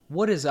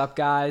What is up,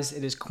 guys?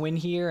 It is Quinn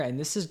here, and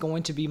this is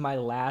going to be my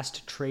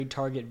last trade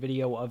target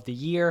video of the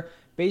year.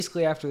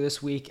 Basically, after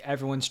this week,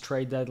 everyone's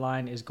trade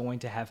deadline is going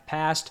to have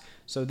passed,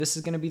 so this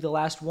is going to be the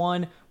last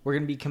one. We're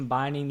going to be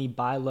combining the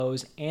buy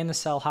lows and the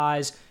sell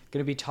highs.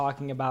 Going to be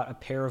talking about a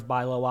pair of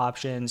buy low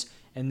options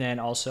and then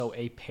also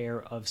a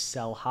pair of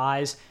sell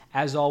highs.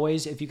 As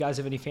always, if you guys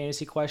have any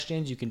fantasy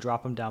questions, you can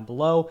drop them down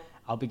below.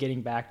 I'll be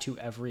getting back to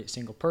every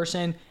single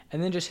person.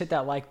 And then just hit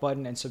that like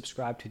button and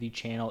subscribe to the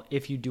channel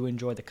if you do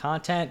enjoy the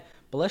content.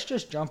 But let's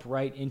just jump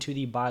right into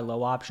the buy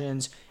low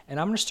options. And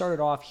I'm going to start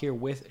it off here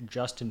with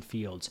Justin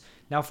Fields.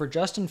 Now for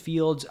Justin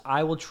Fields,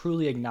 I will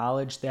truly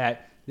acknowledge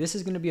that this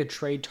is going to be a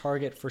trade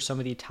target for some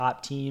of the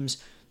top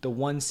teams. The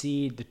 1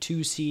 seed, the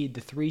 2 seed,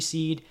 the 3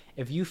 seed.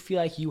 If you feel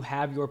like you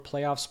have your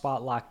playoff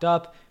spot locked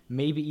up,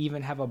 maybe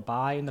even have a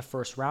bye in the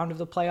first round of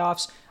the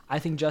playoffs, I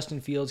think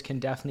Justin Fields can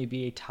definitely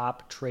be a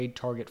top trade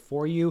target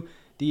for you.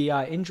 The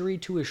injury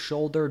to his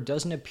shoulder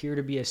doesn't appear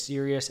to be as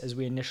serious as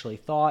we initially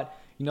thought.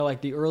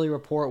 Like the early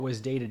report was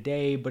day to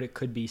day, but it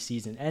could be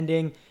season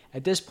ending.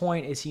 At this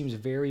point, it seems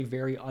very,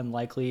 very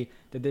unlikely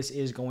that this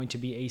is going to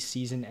be a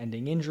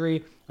season-ending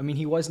injury. I mean,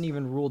 he wasn't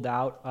even ruled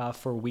out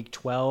for week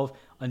 12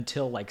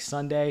 until like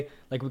Sunday.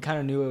 Like we kind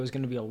of knew it was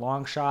going to be a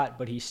long shot,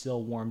 but he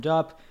still warmed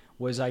up.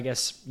 Was, I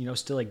guess,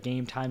 still a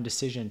game time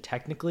decision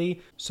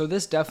technically. So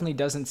this definitely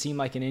doesn't seem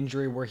like an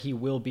injury where he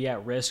will be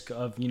at risk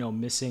of,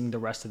 missing the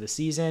rest of the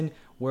season,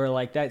 where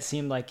like that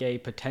seemed like a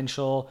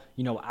potential,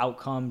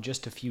 outcome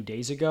just a few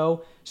days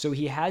ago. So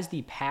he has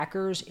the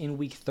Packers in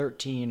week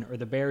 13, or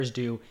the Bears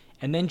do,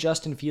 and then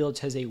Justin Fields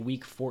has a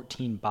week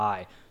 14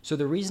 bye. So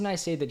the reason I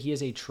say that he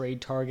is a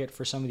trade target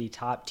for some of the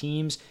top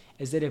teams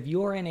is that if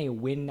you're in a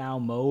win now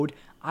mode,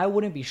 I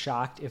wouldn't be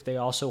shocked if they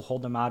also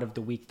hold them out of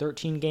the week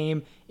 13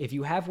 game. If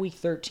you have week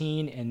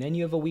 13 and then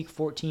you have a week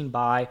 14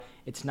 bye,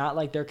 it's not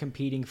like they're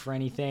competing for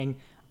anything.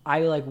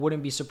 I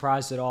wouldn't be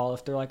surprised at all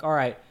if they're like, all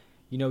right,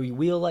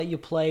 we'll let you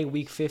play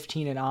week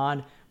 15 and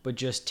on, but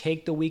just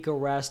take the week of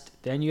rest.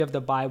 Then you have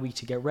the bye week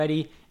to get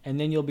ready, and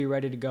then you'll be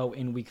ready to go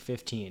in week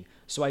 15.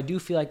 So I do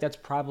feel like that's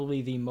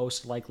probably the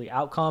most likely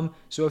outcome.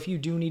 So if you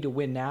do need to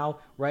win now,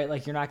 right,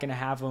 like you're not going to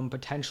have him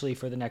potentially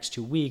for the next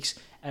 2 weeks,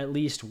 at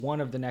least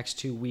one of the next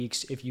 2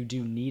 weeks if you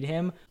do need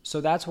him. So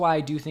that's why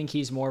I do think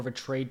he's more of a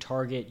trade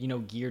target,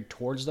 geared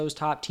towards those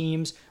top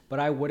teams. But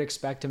I would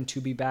expect him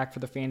to be back for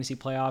the fantasy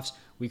playoffs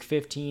week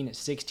 15,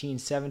 16,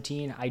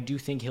 17. I do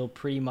think he'll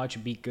pretty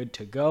much be good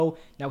to go.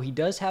 Now, he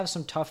does have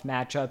some tough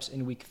matchups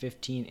in week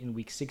 15 and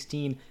week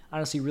 16.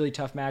 Honestly, really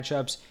tough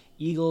matchups.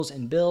 Eagles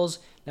and Bills.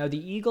 Now, the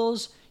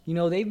Eagles,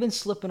 they've been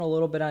slipping a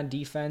little bit on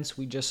defense.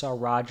 We just saw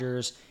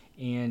Rodgers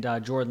and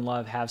Jordan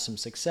Love have some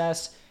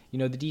success.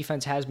 The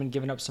defense has been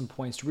giving up some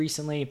points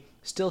recently.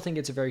 Still think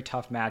it's a very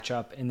tough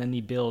matchup. And then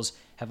the Bills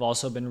have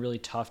also been really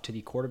tough to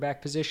the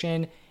quarterback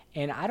position.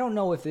 And I don't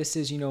know if this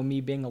is,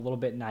 me being a little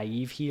bit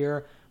naive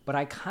here, but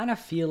I kind of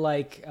feel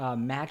like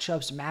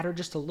matchups matter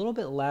just a little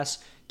bit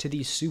less to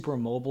these super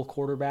mobile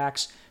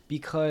quarterbacks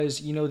because,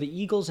 the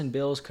Eagles and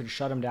Bills could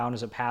shut him down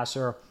as a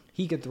passer.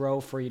 He could throw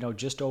for,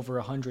 just over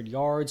 100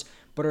 yards,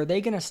 but are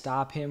they going to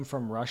stop him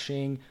from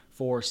rushing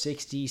for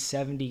 60,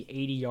 70,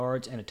 80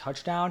 yards and a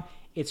touchdown?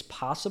 It's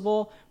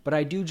possible, but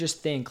I do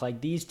just think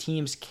like these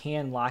teams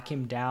can lock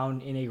him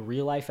down in a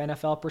real life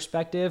NFL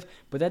perspective,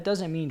 but that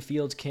doesn't mean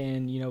Fields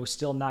can,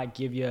 still not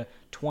give you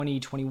 20,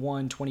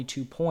 21,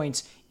 22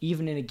 points,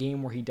 even in a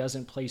game where he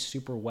doesn't play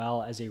super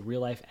well as a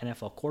real life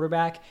NFL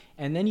quarterback.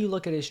 And then you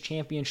look at his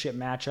championship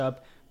matchup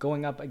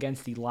going up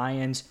against the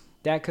Lions.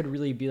 That could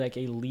really be like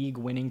a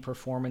league-winning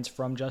performance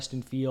from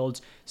Justin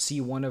Fields.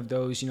 See one of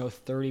those,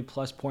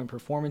 30-plus point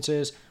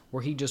performances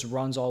where he just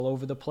runs all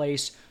over the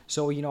place.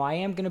 So, I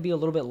am going to be a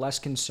little bit less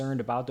concerned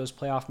about those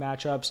playoff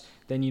matchups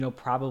than,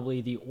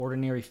 probably the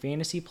ordinary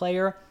fantasy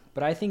player.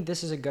 But I think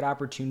this is a good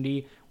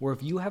opportunity where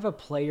if you have a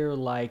player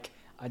like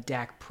a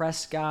Dak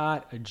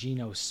Prescott, a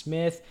Geno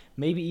Smith,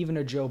 maybe even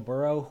a Joe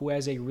Burrow who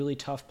has a really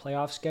tough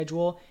playoff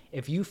schedule.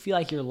 If you feel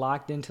like you're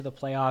locked into the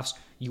playoffs,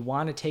 you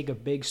want to take a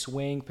big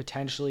swing,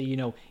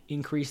 potentially,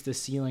 increase the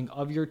ceiling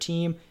of your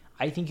team,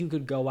 I think you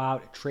could go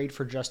out, trade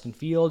for Justin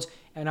Fields.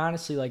 And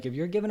honestly, like if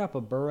you're giving up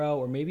a Burrow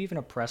or maybe even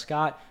a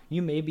Prescott,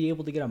 you may be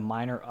able to get a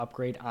minor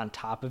upgrade on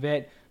top of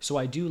it. So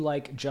I do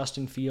like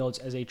Justin Fields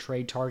as a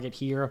trade target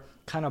here,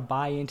 kind of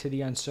buy into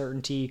the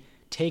uncertainty,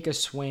 take a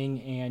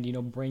swing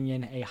and, bring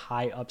in a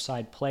high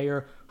upside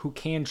player who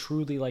can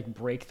truly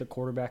break the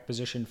quarterback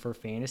position for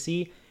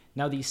fantasy.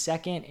 Now, the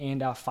second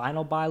and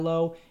final buy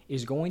low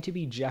is going to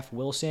be Jeff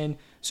Wilson.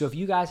 So if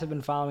you guys have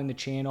been following the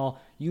channel,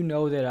 you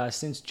know that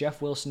since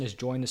Jeff Wilson has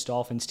joined this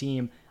Dolphins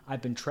team,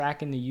 I've been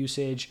tracking the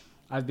usage.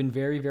 I've been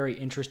very, very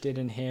interested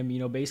in him,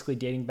 basically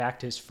dating back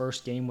to his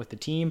first game with the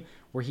team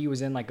where he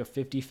was in a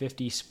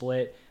 50-50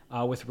 split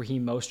with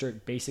Raheem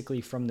Mostert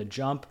basically from the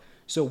jump.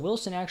 So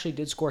Wilson actually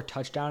did score a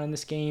touchdown in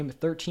this game,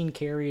 13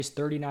 carries,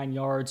 39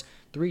 yards,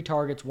 3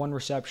 targets, 1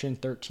 reception,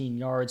 13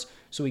 yards.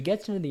 So he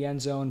gets into the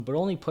end zone, but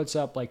only puts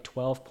up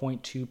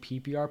 12.2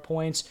 PPR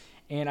points.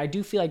 And I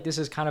do feel like this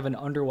is kind of an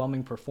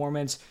underwhelming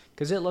performance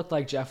because it looked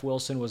like Jeff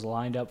Wilson was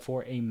lined up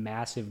for a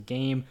massive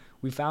game.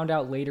 We found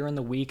out later in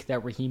the week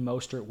that Raheem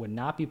Mostert would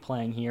not be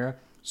playing here.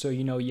 So,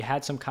 you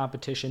had some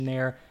competition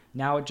there.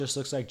 Now it just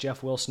looks like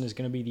Jeff Wilson is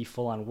going to be the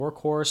full-on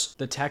workhorse.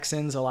 The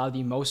Texans allow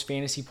the most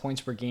fantasy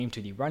points per game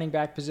to the running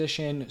back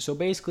position. So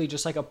basically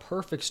just like a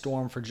perfect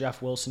storm for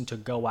Jeff Wilson to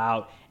go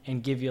out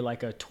and give you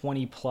like a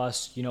 20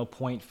 plus,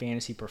 point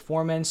fantasy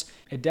performance.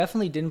 It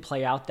definitely didn't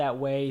play out that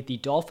way. The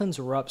Dolphins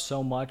were up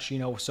so much,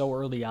 so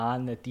early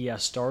on that the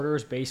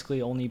starters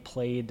basically only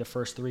played the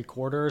first 3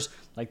 quarters.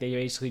 Like they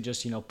basically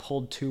just,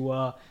 pulled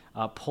Tua,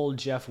 pulled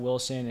Jeff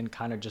Wilson and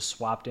kind of just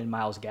swapped in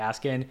Myles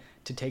Gaskin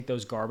to take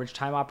those garbage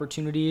time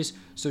opportunities.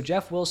 So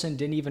Jeff Wilson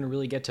didn't even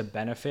really get to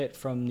benefit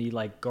from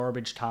the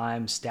garbage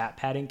time stat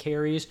padding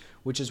carries,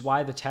 which is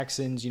why the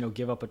Texans,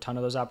 give up a ton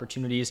of those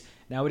opportunities.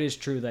 Now it is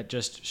true that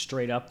just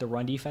straight up the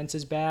run defense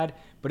is bad,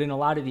 but in a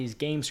lot of these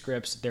game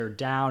scripts, they're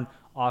down.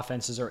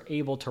 Offenses are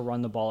able to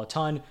run the ball a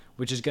ton,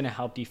 which is going to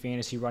help the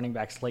fantasy running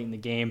backs late in the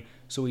game.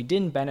 So we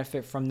didn't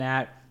benefit from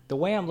that. The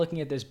way I'm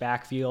looking at this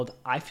backfield,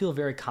 I feel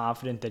very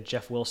confident that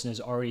Jeff Wilson has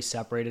already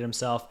separated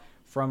himself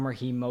from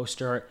Raheem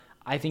Mostert.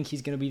 I think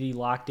he's going to be the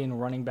locked-in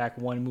running back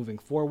 1 moving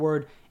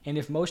forward. And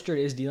if Mostert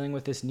is dealing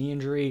with this knee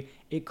injury,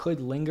 it could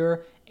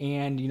linger.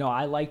 And,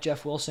 I like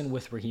Jeff Wilson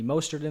with Raheem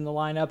Mostert in the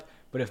lineup.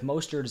 But if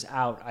Mostert is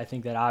out, I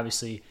think that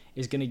obviously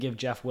is going to give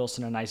Jeff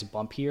Wilson a nice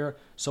bump here.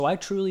 So I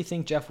truly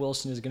think Jeff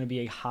Wilson is going to be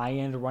a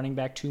high-end running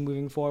back 2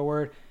 moving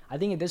forward. I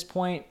think at this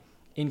point,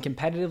 in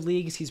competitive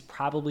leagues, he's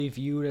probably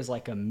viewed as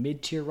like a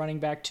mid-tier running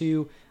back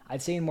 2.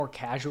 I'd say in more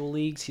casual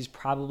leagues, he's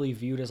probably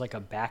viewed as like a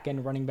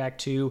back-end running back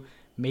 2,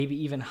 maybe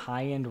even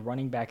high-end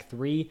running back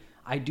 3.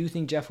 I do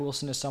think Jeff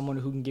Wilson is someone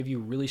who can give you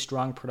really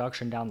strong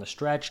production down the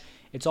stretch.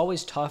 It's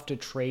always tough to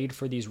trade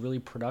for these really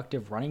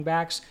productive running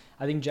backs.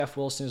 I think Jeff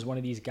Wilson is one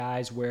of these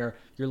guys where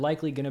you're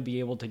likely going to be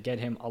able to get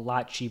him a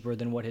lot cheaper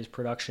than what his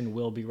production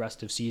will be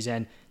rest of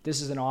season.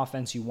 This is an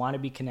offense you want to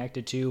be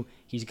connected to.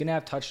 He's going to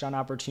have touchdown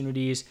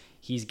opportunities.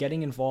 He's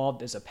getting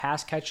involved as a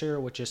pass catcher,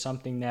 which is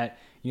something that,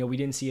 we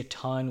didn't see a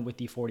ton with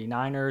the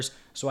 49ers.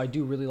 So I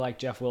do really like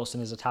Jeff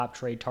Wilson as a top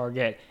trade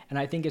target. And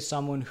I think it's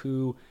someone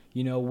who,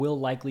 will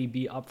likely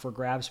be up for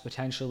grabs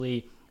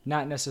potentially,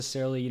 not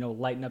necessarily,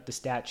 lighten up the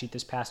stat sheet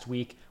this past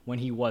week when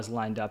he was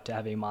lined up to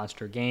have a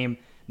monster game.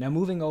 Now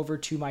moving over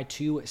to my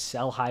 2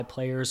 sell high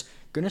players,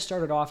 going to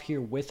start it off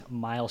here with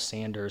Miles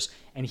Sanders,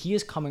 and he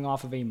is coming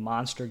off of a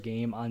monster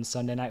game on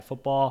Sunday Night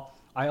Football.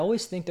 I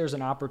always think there's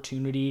an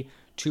opportunity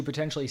to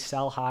potentially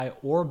sell high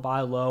or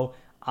buy low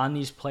on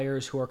these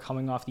players who are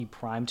coming off the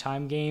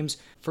primetime games.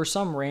 For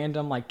some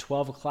random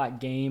 12 o'clock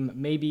game,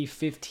 maybe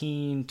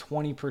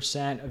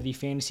 15-20% of the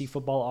fantasy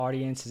football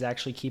audience is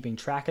actually keeping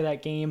track of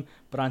that game.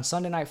 But on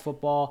Sunday Night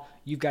Football,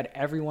 you've got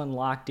everyone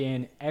locked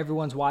in.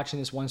 Everyone's watching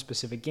this one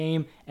specific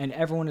game, and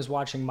everyone is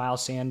watching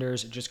Miles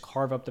Sanders just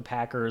carve up the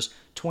Packers.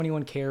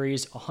 21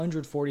 carries,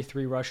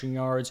 143 rushing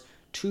yards,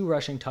 2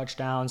 rushing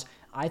touchdowns.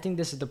 I think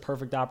this is the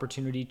perfect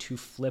opportunity to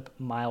flip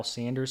Miles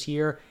Sanders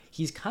here.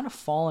 He's kind of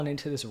fallen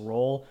into this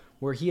role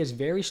where he has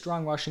very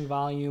strong rushing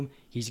volume.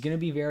 He's going to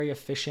be very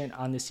efficient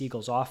on this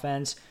Eagles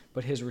offense,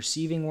 but his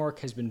receiving work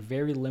has been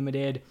very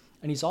limited.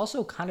 And he's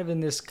also kind of in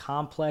this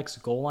complex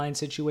goal line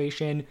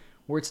situation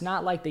where it's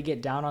not like they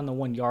get down on the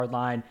 1 yard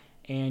line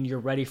and you're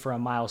ready for a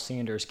Miles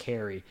Sanders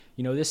carry.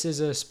 This is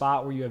a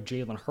spot where you have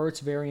Jalen Hurts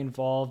very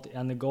involved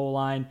on the goal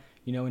line,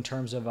 in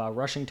terms of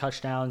rushing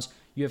touchdowns.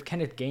 You have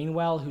Kenneth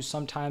Gainwell, who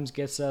sometimes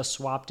gets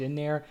swapped in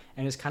there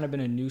and has kind of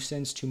been a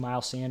nuisance to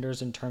Miles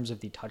Sanders in terms of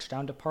the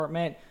touchdown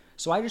department.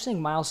 So I just think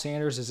Miles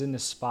Sanders is in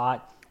this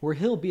spot where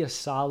he'll be a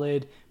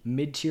solid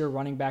mid-tier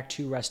running back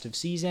 2 rest of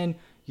season.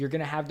 You're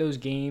going to have those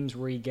games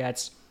where he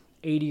gets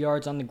 80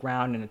 yards on the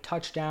ground and a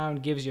touchdown,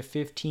 gives you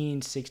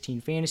 15,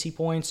 16 fantasy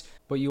points,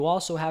 but you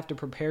also have to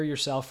prepare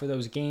yourself for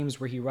those games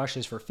where he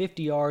rushes for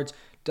 50 yards,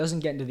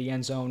 doesn't get into the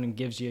end zone, and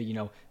gives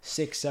you,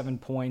 6, 7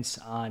 points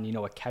on,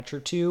 a catch or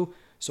 2.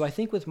 So I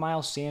think with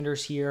Miles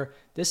Sanders here,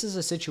 this is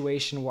a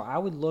situation where I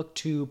would look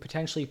to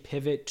potentially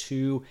pivot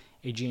to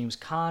a James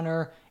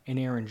Conner, an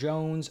Aaron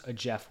Jones, a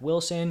Jeff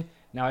Wilson.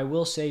 Now I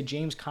will say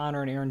James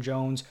Conner and Aaron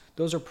Jones,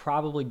 those are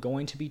probably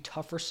going to be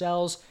tougher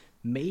sells.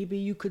 Maybe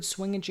you could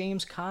swing at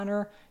James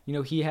Conner.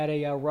 He had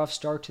a rough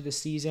start to the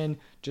season,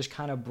 just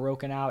kind of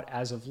broken out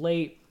as of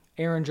late.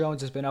 Aaron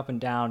Jones has been up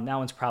and down. That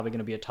one's probably going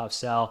to be a tough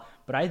sell.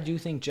 But I do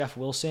think Jeff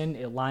Wilson,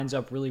 it lines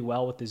up really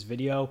well with this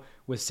video,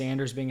 with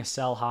Sanders being a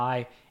sell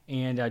high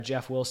and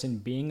Jeff Wilson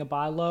being a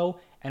buy low.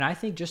 And I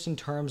think just in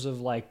terms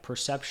of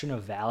perception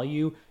of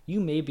value, you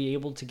may be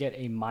able to get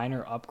a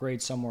minor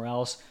upgrade somewhere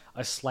else,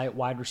 a slight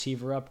wide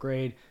receiver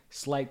upgrade,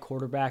 slight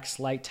quarterback,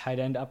 slight tight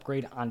end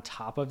upgrade on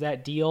top of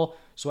that deal.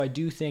 So I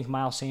do think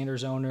Miles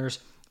Sanders owners,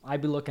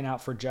 I'd be looking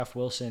out for Jeff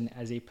Wilson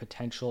as a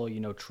potential,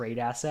 trade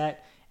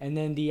asset. And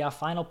then the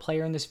final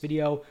player in this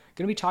video,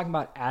 going to be talking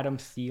about Adam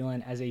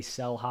Thielen as a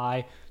sell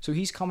high. So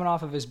he's coming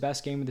off of his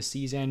best game of the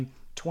season,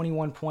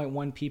 21.1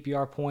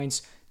 PPR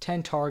points,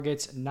 10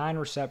 targets, 9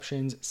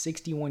 receptions,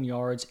 61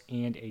 yards,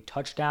 and a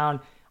touchdown.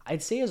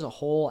 I'd say as a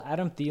whole,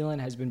 Adam Thielen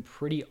has been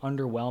pretty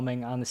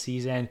underwhelming on the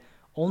season,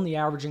 only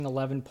averaging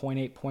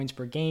 11.8 points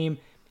per game.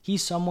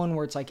 He's someone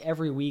where it's like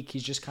every week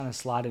he's just kind of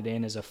slotted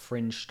in as a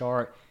fringe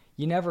start.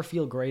 You never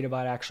feel great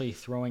about actually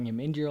throwing him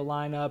into your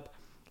lineup.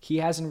 He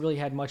hasn't really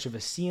had much of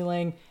a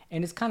ceiling,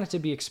 and it's kind of to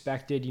be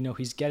expected.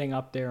 He's getting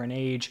up there in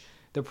age.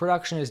 The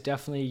production has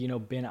definitely,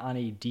 been on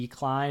a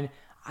decline.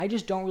 I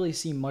just don't really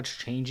see much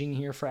changing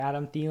here for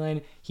Adam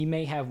Thielen. He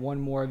may have one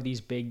more of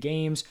these big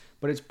games,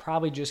 but it's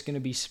probably just going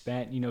to be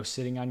spent,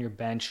 sitting on your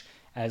bench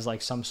as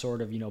like some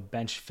sort of,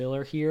 bench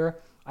filler here.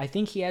 I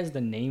think he has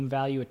the name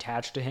value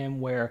attached to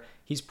him where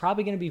he's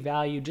probably going to be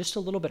valued just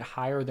a little bit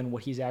higher than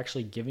what he's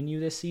actually given you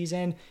this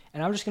season.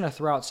 And I'm just going to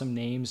throw out some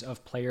names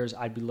of players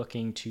I'd be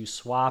looking to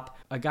swap.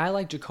 A guy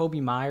like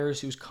Jakobi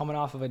Meyers, who's coming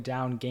off of a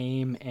down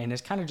game and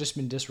has kind of just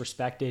been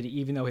disrespected,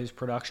 even though his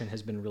production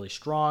has been really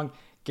strong.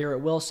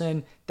 Garrett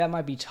Wilson, that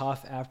might be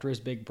tough after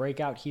his big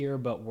breakout here,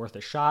 but worth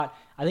a shot.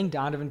 I think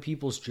Donovan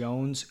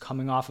Peoples-Jones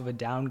coming off of a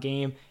down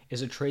game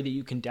is a trade that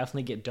you can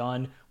definitely get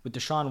done. With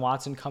Deshaun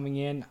Watson coming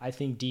in, I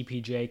think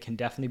DPJ can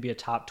definitely be a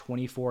top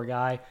 24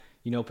 guy,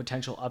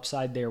 potential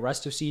upside there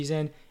rest of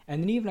season.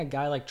 And then even a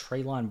guy like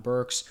Treylon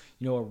Burks,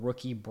 a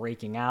rookie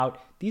breaking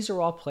out. These are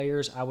all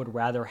players I would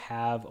rather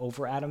have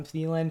over Adam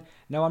Thielen.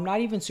 Now, I'm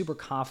not even super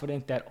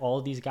confident that all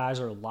of these guys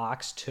are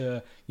locks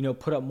to,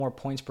 put up more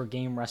points per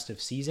game rest of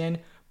season.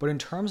 But in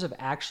terms of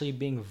actually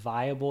being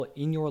viable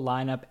in your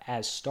lineup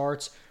as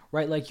starts,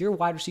 right, like your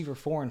wide receiver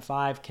 4 and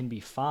 5 can be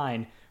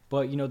fine.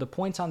 But, the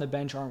points on the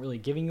bench aren't really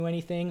giving you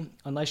anything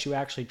unless you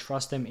actually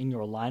trust them in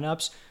your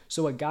lineups.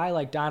 So a guy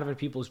like Donovan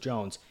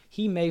Peoples-Jones,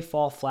 he may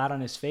fall flat on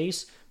his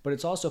face, but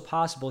it's also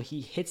possible he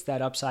hits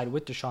that upside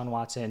with Deshaun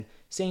Watson.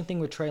 Same thing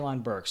with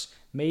Treylon Burks.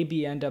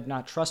 Maybe end up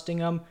not trusting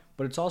him,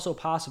 but it's also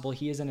possible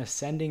he is an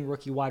ascending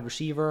rookie wide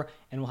receiver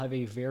and will have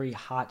a very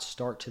hot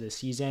start to the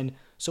season.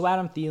 So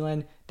Adam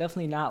Thielen,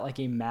 definitely not like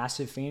a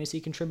massive fantasy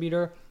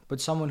contributor, but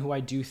someone who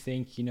I do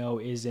think,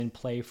 is in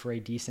play for a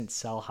decent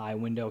sell high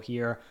window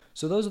here.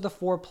 So those are the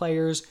 4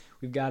 players.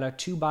 We've got a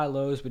 2 buy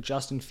lows with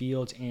Justin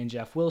Fields and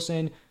Jeff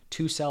Wilson,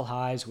 2 sell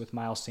highs with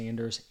Miles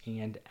Sanders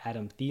and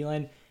Adam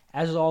Thielen.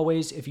 As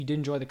always, if you did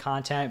enjoy the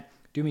content,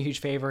 do me a huge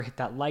favor, hit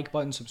that like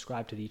button,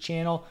 subscribe to the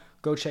channel.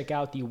 Go check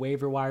out the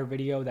waiver wire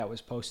video that was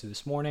posted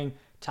this morning.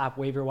 Top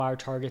waiver wire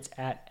targets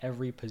at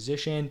every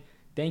position.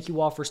 Thank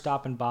you all for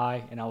stopping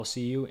by, and I will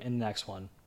see you in the next one.